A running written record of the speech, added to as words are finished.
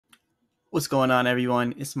What's going on,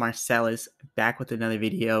 everyone? It's Marsellis back with another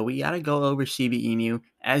video. We gotta go over Shiba Inu.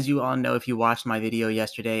 As you all know, if you watched my video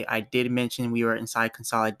yesterday, I did mention we were inside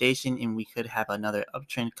consolidation and we could have another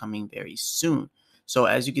uptrend coming very soon. So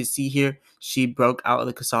as you can see here, she broke out of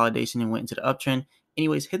the consolidation and went into the uptrend.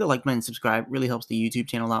 Anyways, hit the like button, subscribe. Really helps the YouTube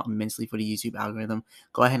channel out immensely for the YouTube algorithm.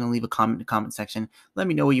 Go ahead and leave a comment in the comment section. Let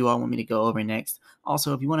me know what you all want me to go over next.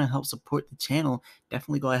 Also, if you want to help support the channel,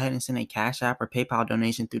 definitely go ahead and send a Cash App or PayPal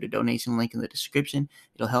donation through the donation link in the description.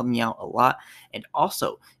 It'll help me out a lot. And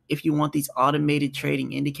also, if you want these automated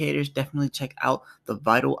trading indicators, definitely check out the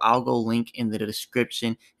Vital Algo link in the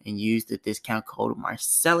description and use the discount code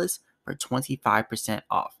Marsellis for 25%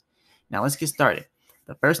 off. Now let's get started.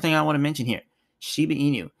 The first thing I want to mention here, Shiba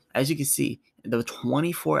Inu. As you can see, the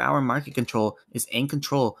 24-hour market control is in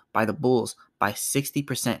control by the bulls by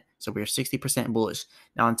 60%. So we're 60% bullish.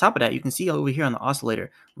 Now, on top of that, you can see over here on the oscillator,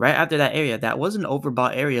 right after that area, that was an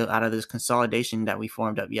overbought area out of this consolidation that we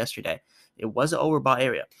formed up yesterday. It was an overbought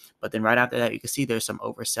area, but then right after that, you can see there's some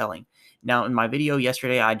overselling. Now, in my video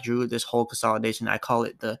yesterday, I drew this whole consolidation. I call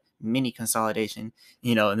it the mini consolidation,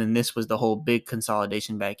 and then this was the whole big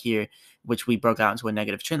consolidation back here, which we broke out into a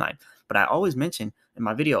negative trend line. But I always mention in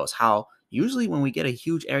my videos how usually when we get a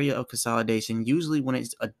huge area of consolidation, usually when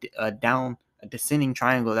it's a descending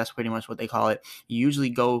triangle, that's pretty much what they call it. You usually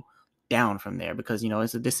go down from there because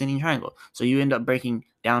it's a descending triangle, so you end up breaking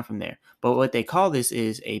down from there. But what they call this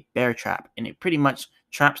is a bear trap, and it pretty much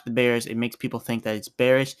traps the bears. It makes people think that it's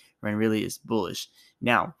bearish when really it's bullish.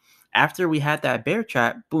 Now, after we had that bear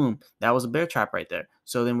trap, boom, that was a bear trap right there.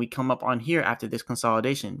 So then we come up on here after this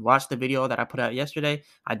consolidation. Watch the video that I put out yesterday.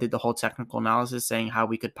 I did the whole technical analysis saying how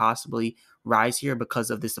we could possibly rise here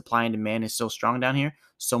because of the supply and demand is so strong down here.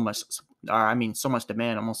 So much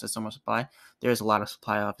demand, almost as so much supply. There's a lot of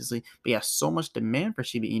supply, obviously, but yeah, so much demand for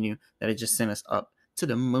Shiba Inu that it just sent us up to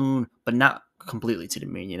the moon, but not completely to the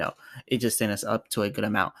moon. It just sent us up to a good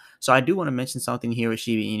amount. So I do want to mention something here with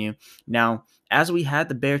Shiba Inu. Now, as we had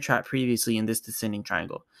the bear trap previously in this descending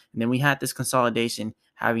triangle, and then we had this consolidation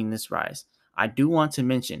having this rise, I do want to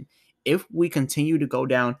mention if we continue to go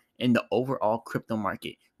down in the overall crypto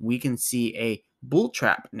market, we can see a bull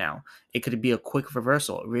trap now. It could be a quick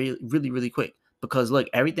reversal, really, really, really quick. Because look,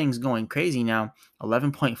 everything's going crazy now.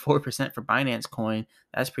 11.4% for Binance coin.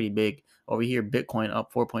 That's pretty big. Over here, Bitcoin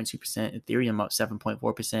up 4.2%, Ethereum up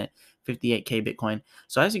 7.4%, 58K Bitcoin.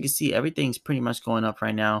 So as you can see, everything's pretty much going up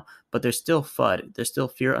right now, but there's still FUD. There's still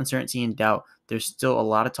fear, uncertainty, and doubt. There's still a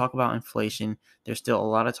lot of talk about inflation. There's still a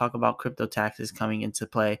lot of talk about crypto taxes coming into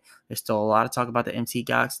play. There's still a lot of talk about the MT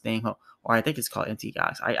Gox thing, or I think it's called MT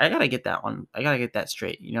Gox. I gotta get that one. I gotta get that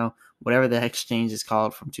straight. Whatever the exchange is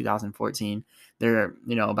called from 2014, they're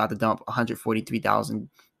about to dump 143,000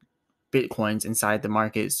 Bitcoins inside the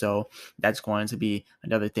market. So that's going to be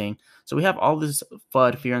another thing. So we have all this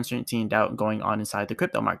FUD, fear, uncertainty, and doubt going on inside the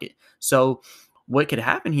crypto market. So what could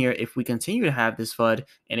happen here if we continue to have this FUD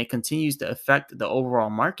and it continues to affect the overall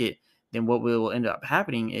market, then what will end up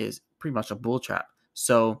happening is pretty much a bull trap.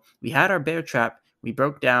 So we had our bear trap, we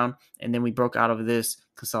broke down, and then we broke out of this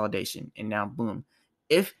consolidation, and now boom.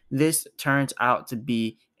 If this turns out to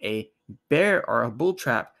be a bear or a bull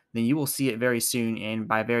trap, then you will see it very soon. And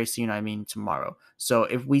by very soon, I mean tomorrow. So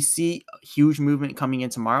if we see huge movement coming in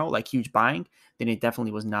tomorrow, like huge buying, then it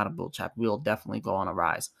definitely was not a bull trap. We'll definitely go on a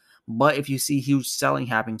rise. But if you see huge selling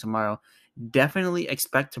happening tomorrow, definitely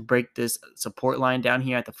expect to break this support line down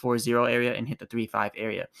here at the 4.0 area and hit the 3.5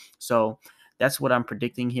 area. So that's what I'm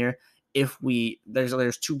predicting here.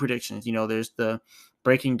 There's two predictions, there's the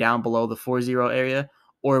breaking down below the 4.0 area,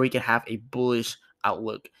 or we could have a bullish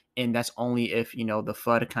outlook. And that's only if, the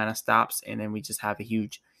FUD kind of stops and then we just have a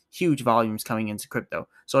huge volumes coming into crypto.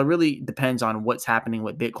 So it really depends on what's happening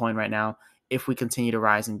with Bitcoin right now. If we continue to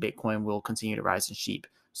rise in Bitcoin, we'll continue to rise in SHIB.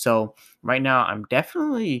 So right now, I'm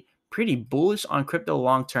definitely pretty bullish on crypto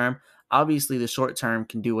long term. Obviously, the short term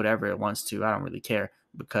can do whatever it wants to. I don't really care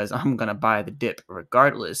because I'm going to buy the dip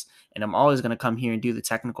regardless. And I'm always going to come here and do the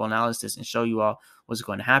technical analysis and show you all what's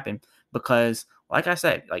going to happen. Because like I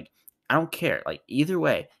said, I don't care. Either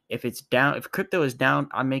way, if it's down, if crypto is down,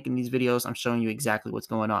 I'm making these videos. I'm showing you exactly what's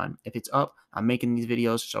going on. If it's up, I'm making these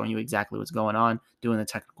videos showing you exactly what's going on, doing the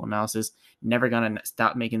technical analysis. Never going to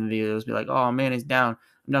stop making the videos, be like, oh man, it's down.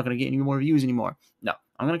 I'm not going to get any more views anymore. No,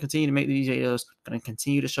 I'm going to continue to make these videos. I'm going to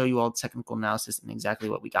continue to show you all the technical analysis and exactly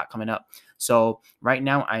what we got coming up. So right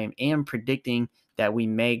now I am predicting that we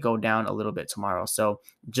may go down a little bit tomorrow. So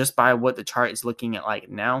just by what the chart is looking at like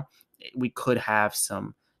now, we could have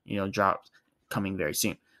some drops coming very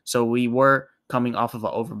soon. So we were coming off of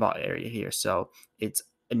an overbought area here. So it's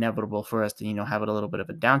inevitable for us to, have a little bit of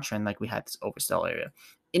a downtrend like we had this oversell area.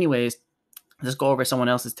 Anyways, Let's go over someone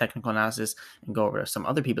else's technical analysis and go over some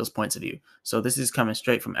other people's points of view. So this is coming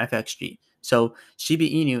straight from FXG. So Shiba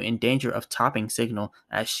Inu in danger of topping signal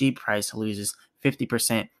as SHIB price loses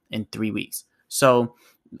 50% in 3 weeks. So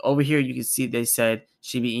over here you can see they said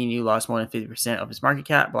Shiba Inu lost more than 50% of its market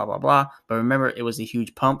cap, blah, blah, blah. But remember, it was a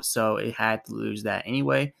huge pump, so it had to lose that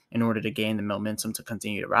anyway in order to gain the momentum to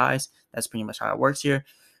continue to rise. That's pretty much how it works here.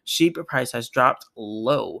 Shiba price has dropped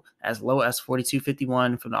low as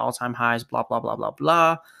 42.51 from the all-time highs, blah, blah, blah, blah,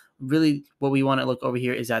 blah. Really, what we want to look over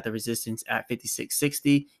here is at the resistance at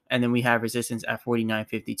 56.60, and then we have resistance at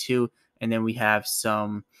 49.52, and then we have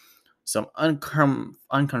some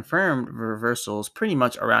unconfirmed reversals pretty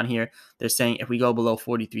much around here. They're saying if we go below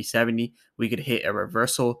 43.70, we could hit a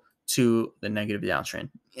reversal to the negative downtrend.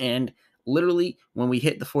 And literally, when we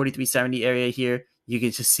hit the 43.70 area here, you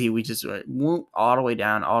can just see we just went all the way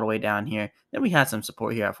down here. Then we had some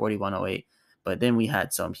support here at 41.08, but then we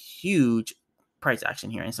had some huge price action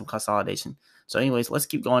here and some consolidation. So anyways, let's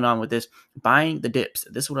keep going on with this. Buying the dips.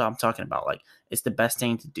 This is what I'm talking about. Like, it's the best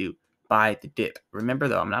thing to do. Buy the dip. Remember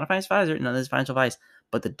though, I'm not a financial advisor, none of this financial advice,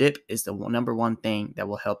 but the dip is the number one thing that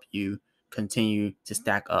will help you continue to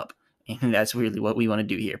stack up. And that's really what we want to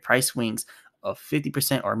do here. Price swings of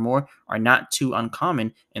 50% or more are not too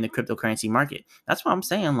uncommon in the cryptocurrency market. That's what I'm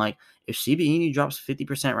saying. Like, if Shiba Inu drops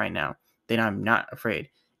 50% right now, then I'm not afraid.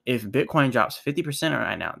 If Bitcoin drops 50%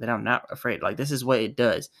 right now, then I'm not afraid. Like, this is what it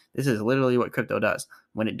does. This is literally what crypto does.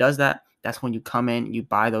 When it does that, that's when you come in, you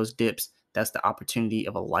buy those dips. That's the opportunity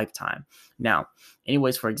of a lifetime. Now,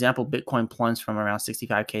 anyways, for example, Bitcoin plunged from around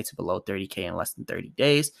 65K to below 30K in less than 30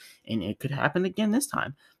 days, and it could happen again this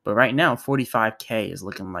time. But right now, 45K is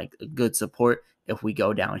looking like a good support if we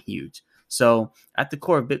go down huge. So at the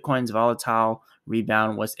core of Bitcoin's volatile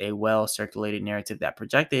rebound was a well-circulated narrative that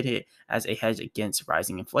projected it as a hedge against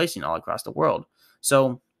rising inflation all across the world.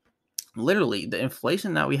 So literally, the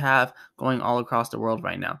inflation that we have going all across the world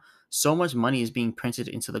right now, so much money is being printed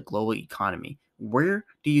into the global economy. Where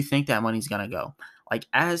do you think that money's going to go? Like,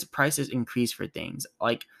 as prices increase for things,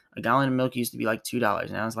 like a gallon of milk used to be like $2,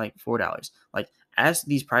 now it's like $4. Like, as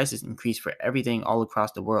these prices increase for everything all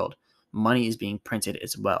across the world, money is being printed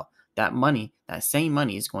as well. That money, that same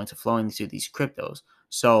money, is going to flow into these cryptos.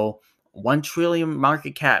 So 1 trillion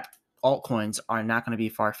market cap altcoins are not going to be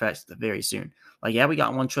far-fetched very soon. Like, yeah, we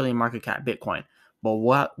got 1 trillion market cap Bitcoin, but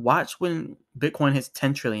watch when Bitcoin hits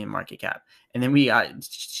 10 trillion market cap, and then we got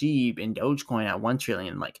SHIB and Dogecoin at 1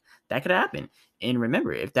 trillion. Like, that could happen. And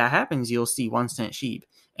remember, if that happens, you'll see 1 cent SHIB.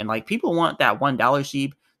 And like, people want that $1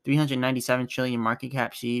 SHIB. 397 trillion market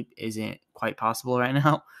cap SHIB isn't quite possible right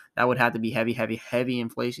now. That would have to be heavy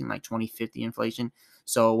inflation, like 2050 inflation.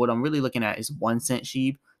 So what I'm really looking at is 1 cent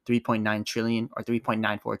SHIB, 3.9 trillion or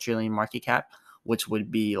 3.94 trillion market cap, which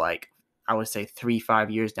would be like, I would say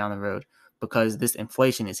 3-5 years down the road, because this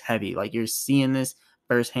inflation is heavy. Like, you're seeing this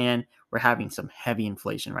firsthand. We're having some heavy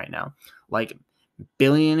inflation right now. Like,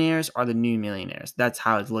 billionaires are the new millionaires. That's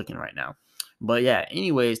how it's looking right now. But yeah,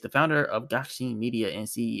 anyways, the founder of Gashing Media and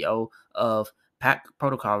CEO of Pack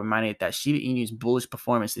Protocol reminded that Shiba Inu's bullish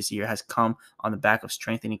performance this year has come on the back of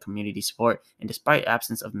strengthening community support and despite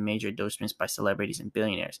absence of major endorsements by celebrities and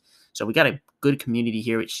billionaires. So we got a good community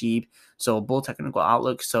here at SHIB. So a bull technical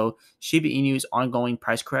outlook. So Shiba Inu's ongoing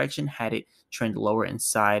price correction had it trend lower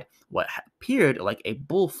inside what appeared like a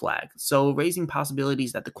bull flag. So raising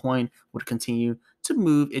possibilities that the coin would continue to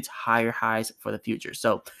move its higher highs for the future.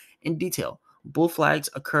 So in detail, bull flags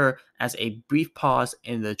occur as a brief pause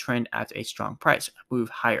in the trend after a strong price move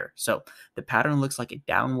higher. So the pattern looks like a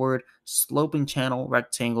downward sloping channel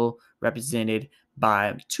rectangle represented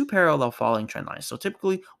by two parallel falling trend lines. So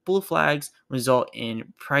typically, bull flags result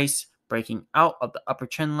in price breaking out of the upper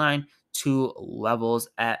trend line to levels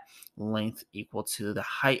at length equal to the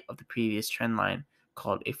height of the previous trend line,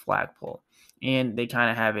 called a flagpole. And they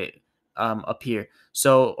kind of have it up here.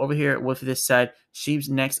 So over here, with this said, SHIB's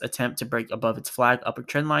next attempt to break above its flag upper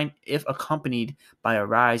trend line, if accompanied by a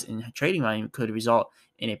rise in trading volume, could result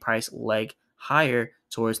in a price leg higher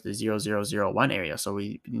towards the 0001 area. So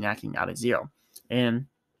we'd be knocking out at zero. And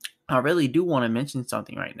I really do want to mention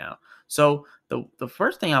something right now. So the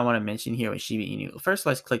first thing I want to mention here with Shiba Inu, first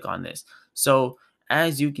let's click on this. So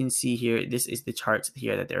as you can see here, this is the charts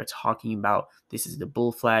here that they're talking about. This is the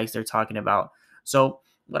bull flags they're talking about. So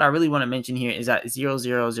what I really want to mention here is that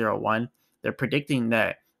 0001, they're predicting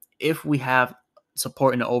that if we have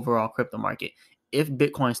support in the overall crypto market, if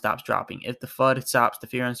Bitcoin stops dropping, if the FUD stops, the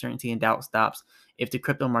fear, uncertainty, and doubt stops, if the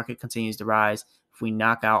crypto market continues to rise, if we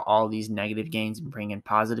knock out all these negative gains and bring in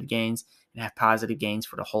positive gains and have positive gains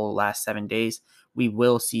for the whole last 7 days, we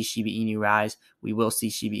will see Shiba Inu rise. We will see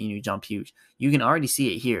Shiba Inu jump huge. You can already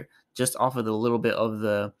see it here. just off of the little bit of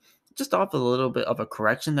the just off of a little bit of a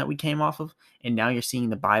correction that we came off of, and now you're seeing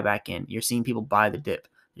the buyback in. You're seeing people buy the dip.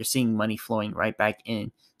 You're seeing money flowing right back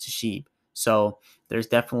in to SHIB. So there's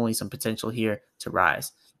definitely some potential here to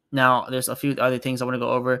rise. Now, there's a few other things I want to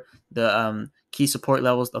go over. The key support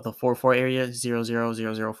levels of the 4-4 area,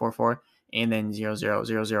 000044, and then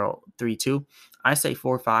 000032. I say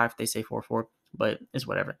 4-5, they say 4-4, but it's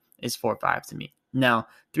whatever. It's 4-5 to me. Now,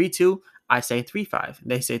 3-2, I say 3-5,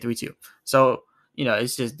 they say 3-2. So,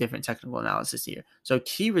 it's just different technical analysis here. So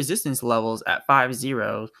key resistance levels at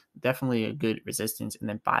 5-0, definitely a good resistance, and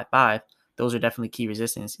then 5-5, those are definitely key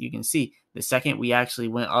resistance. You can see the second we actually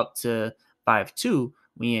went up to 5-2,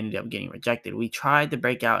 we ended up getting rejected. We tried to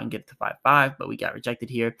break out and get to 5-5, but we got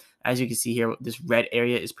rejected here. As you can see here, this red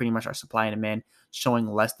area is pretty much our supply and demand, showing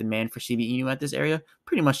less demand for Shiba Inu at this area,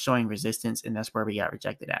 pretty much showing resistance, and that's where we got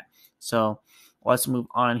rejected at. So let's move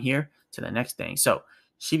on here to the next thing. So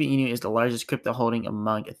Shiba Inu is the largest crypto holding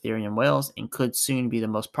among Ethereum whales and could soon be the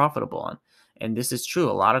most profitable one. And this is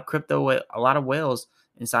true. A lot of whales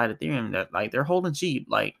inside Ethereum that they're holding SHIB.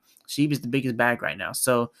 Like SHIB is the biggest bag right now.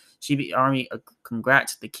 So Shiba Army,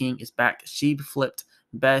 congrats, the king is back. SHIB flipped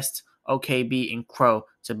Best, OKB, and Crow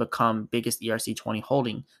to become biggest ERC20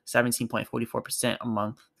 holding, 17.44%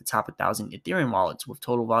 among the top 1,000 Ethereum wallets with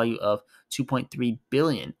total value of 2.3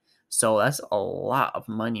 billion. So that's a lot of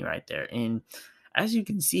money right there. And as you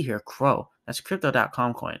can see here, Crow, that's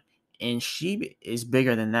crypto.com coin. And SHIB is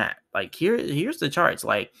bigger than that. Like here's the charts.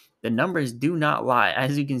 Like the numbers do not lie.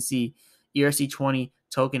 As you can see, ERC20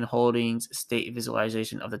 token holdings state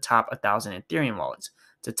visualization of the top 1,000 Ethereum wallets.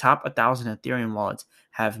 The top 1,000 Ethereum wallets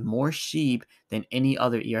have more SHIB than any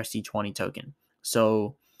other ERC20 token.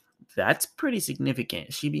 So that's pretty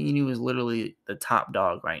significant. Shiba Inu is literally the top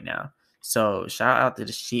dog right now. So shout out to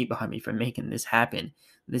the Shiba Army for making this happen.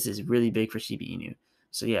 This is really big for Shiba Inu.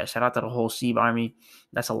 So yeah, shout out to the whole Shiba Army.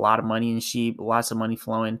 That's a lot of money in SHIB, lots of money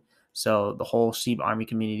flowing. So the whole Shiba Army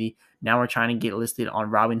community. Now we're trying to get listed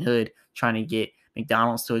on Robinhood, trying to get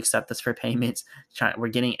McDonald's to accept us for payments. We're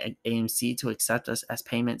getting AMC to accept us as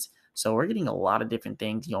payments. So we're getting a lot of different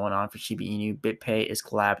things going on for Shiba Inu. BitPay is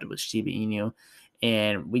collabed with Shiba Inu,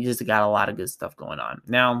 and we just got a lot of good stuff going on.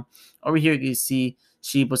 Now, over here you can see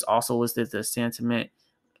SHIB was also listed as sentiment,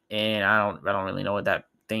 and I don't really know what that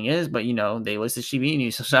thing is, but they listed Shiba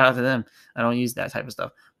Inu, so shout out to them. I don't use that type of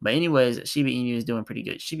stuff. But anyways, Shiba Inu is doing pretty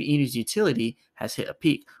good. Shiba Inu's utility has hit a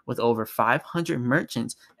peak with over 500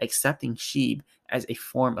 merchants accepting SHIB as a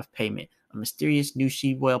form of payment. A mysterious new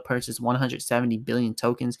SHIB whale purchased 170 billion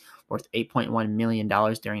tokens worth $8.1 million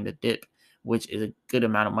during the dip, which is a good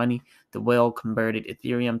amount of money. The whale converted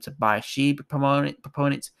Ethereum to buy SHIB.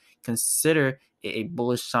 Proponents consider it a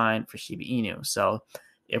bullish sign for Shiba Inu. So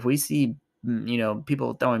if we see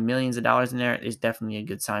people throwing millions of dollars in there, it's definitely a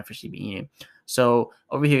good sign for Shiba Inu. So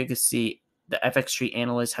over here you can see the FX Street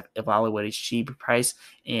analysts have evaluated SHIB price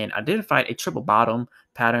and identified a triple bottom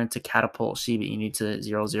pattern to catapult Shiba Inu to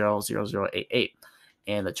 000088.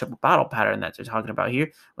 And the triple bottom pattern that they're talking about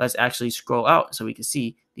here, let's actually scroll out so we can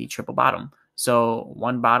see the triple bottom. So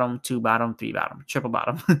one bottom, two bottom, three bottom, triple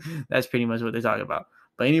bottom. That's pretty much what they're talking about.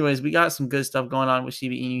 But anyways, we got some good stuff going on with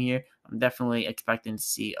Shiba Inu here. I'm definitely expecting to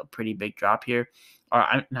see a pretty big drop here. Or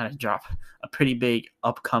not a drop, a pretty big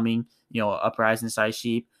upcoming, uprising size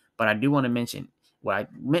SHIB. But I do want to mention what I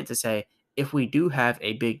meant to say. If we do have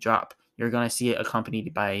a big drop, you're going to see it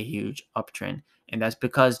accompanied by a huge uptrend. And that's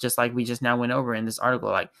because, just like we just now went over in this article,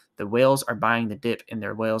 like the whales are buying the dip, and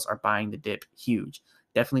their whales are buying the dip huge.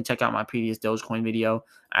 Definitely check out my previous Dogecoin video.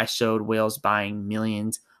 I showed whales buying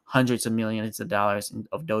millions, hundreds of millions of dollars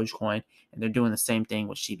of Dogecoin, and they're doing the same thing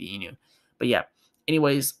with Shiba Inu. But yeah,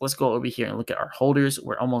 anyways, let's go over here and look at our holders.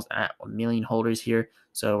 We're almost at 1 million holders here.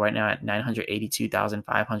 So right now at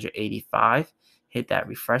 982,585. Hit that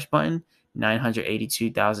refresh button.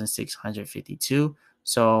 982,652.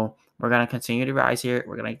 So we're going to continue to rise here.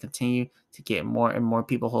 We're going to continue to get more and more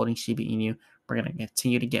people holding Shiba Inu. We're going to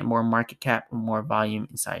continue to get more market cap and more volume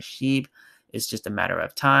inside SHIB. It's just a matter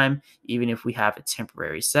of time. Even if we have a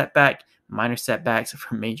temporary setback, minor setbacks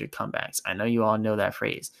for major comebacks. I know you all know that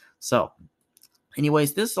phrase. So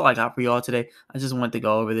anyways, this is all I got for you all today. I just wanted to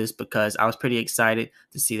go over this because I was pretty excited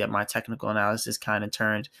to see that my technical analysis kind of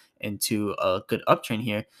turned into a good uptrend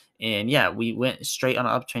here. And yeah, we went straight on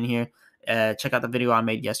an uptrend here. Check out the video I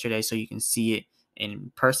made yesterday so you can see it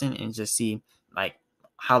in person and just see like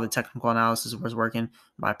how the technical analysis was working,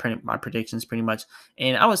 my predictions pretty much.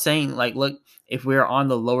 And I was saying, like, look, if we're on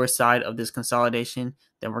the lower side of this consolidation,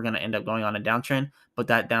 then we're going to end up going on a downtrend, but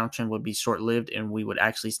that downtrend would be short-lived and we would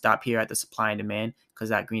actually stop here at the supply and demand because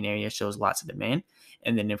that green area shows lots of demand.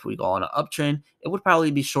 And then if we go on an uptrend, it would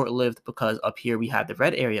probably be short-lived because up here we have the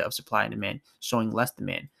red area of supply and demand showing less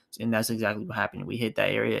demand. And that's exactly what happened. We hit that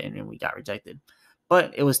area and then we got rejected.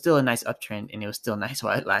 But it was still a nice uptrend and it was still nice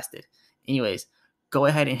while it lasted. Anyways, go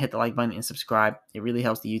ahead and hit the like button and subscribe. It really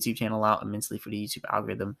helps the YouTube channel out immensely for the YouTube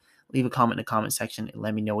algorithm. Leave a comment in the comment section and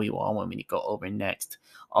let me know what you all want me to go over next.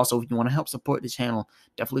 Also, if you want to help support the channel,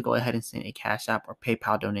 definitely go ahead and send a Cash App or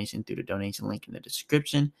PayPal donation through the donation link in the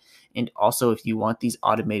description. And also, if you want these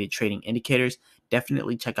automated trading indicators,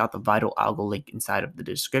 definitely check out the Vital Algo link inside of the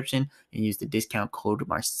description and use the discount code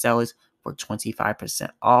Marsellis for 25%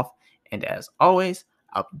 off. And as always,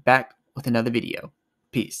 I'll be back with another video.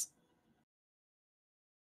 Peace.